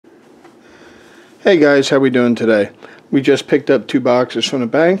Hey guys, how we doing today? We just picked up 2 boxes from the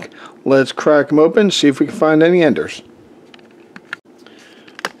bank. Let's crack them open, see if we can find any enders.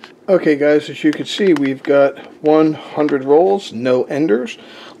 Okay guys, as you can see, we've got 100 rolls, no enders.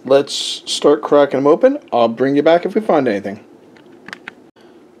 Let's start cracking them open. I'll bring you back if we find anything.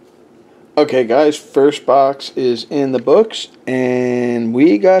 Okay guys, first box is in the books, and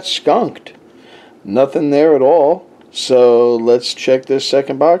we got skunked. Nothing there at all. So let's check this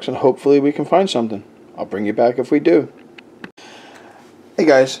second box and hopefully we can find something. I'll bring you back if we do. Hey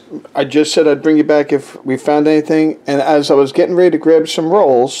guys, I just said I'd bring you back if we found anything, and as I was getting ready to grab some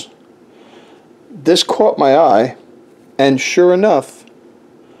rolls, this caught my eye, and sure enough,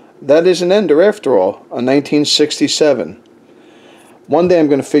 that is an ender after all, a 1967. One day I'm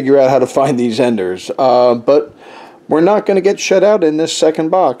going to figure out how to find these enders, but we're not going to get shut out in this second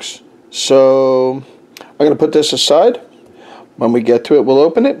box. So I'm going to put this aside. When we get to it, we'll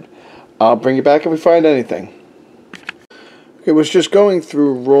open it. I'll bring you back if we find anything. Okay, was just going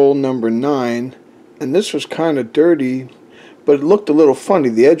through roll number 9, and this was kind of dirty, but it looked a little funny.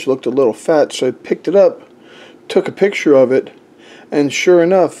 The edge looked a little fat, so I picked it up, took a picture of it, and sure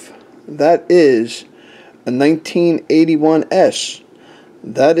enough, that is a 1981S.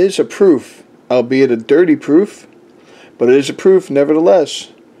 That is a proof, albeit a dirty proof, but it is a proof nevertheless.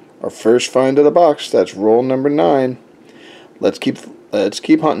 Our first find of the box. That's roll number 9. Let's keep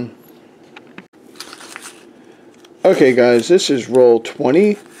hunting. Okay guys, this is roll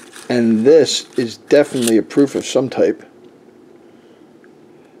 20, and this is definitely a proof of some type.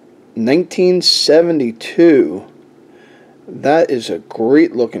 1972. That is a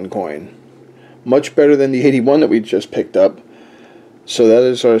great looking coin. Much better than the 81 that we just picked up. So that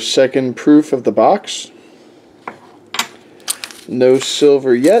is our second proof of the box. No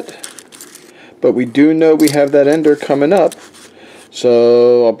silver yet, but we do know we have that ender coming up,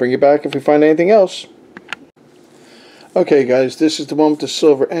 so I'll bring you back if we find anything else. Okay guys, this is the one with the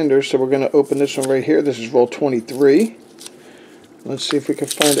silver ender, so we're going to open this one right here. This is roll 23. Let's see if we can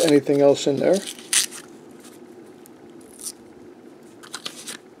find anything else in there.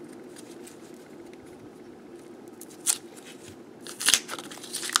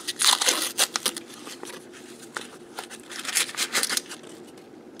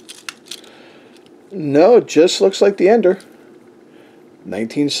 No, it just looks like the ender.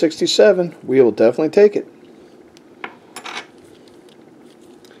 1967. We will definitely take it.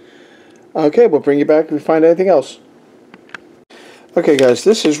 Okay, we'll bring you back if we find anything else. Okay guys,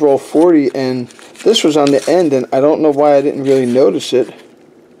 this is roll 40, and this was on the end, and I don't know why I didn't really notice it,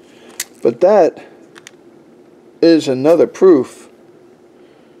 but that is another proof,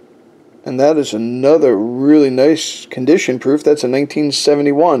 and that is another really nice condition proof. That's a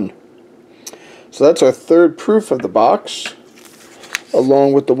 1971. So that's our third proof of the box,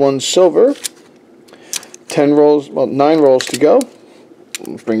 along with the one silver. 10 rolls, well, 9 rolls to go.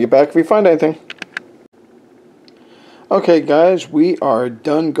 Let's bring you back if we find anything. Okay guys, we are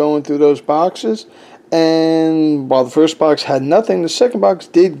done going through those boxes, and while the first box had nothing, the second box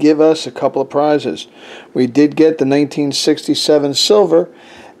did give us a couple of prizes. We did get the 1967 silver,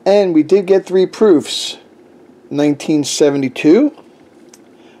 and we did get 3 proofs. 1972,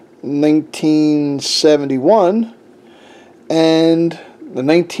 1971, and the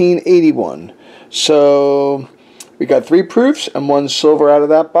 1981. So we got 3 proofs and 1 silver out of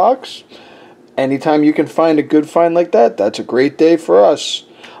that box. Anytime you can find a good find like that, that's a great day for us.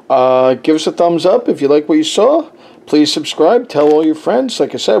 Give us a thumbs up if you like what you saw. Please subscribe. Tell all your friends.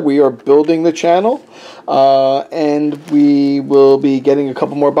 Like I said, we are building the channel, and we will be getting a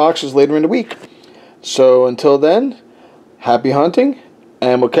couple more boxes later in the week. So until then, happy hunting,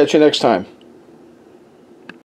 and we'll catch you next time.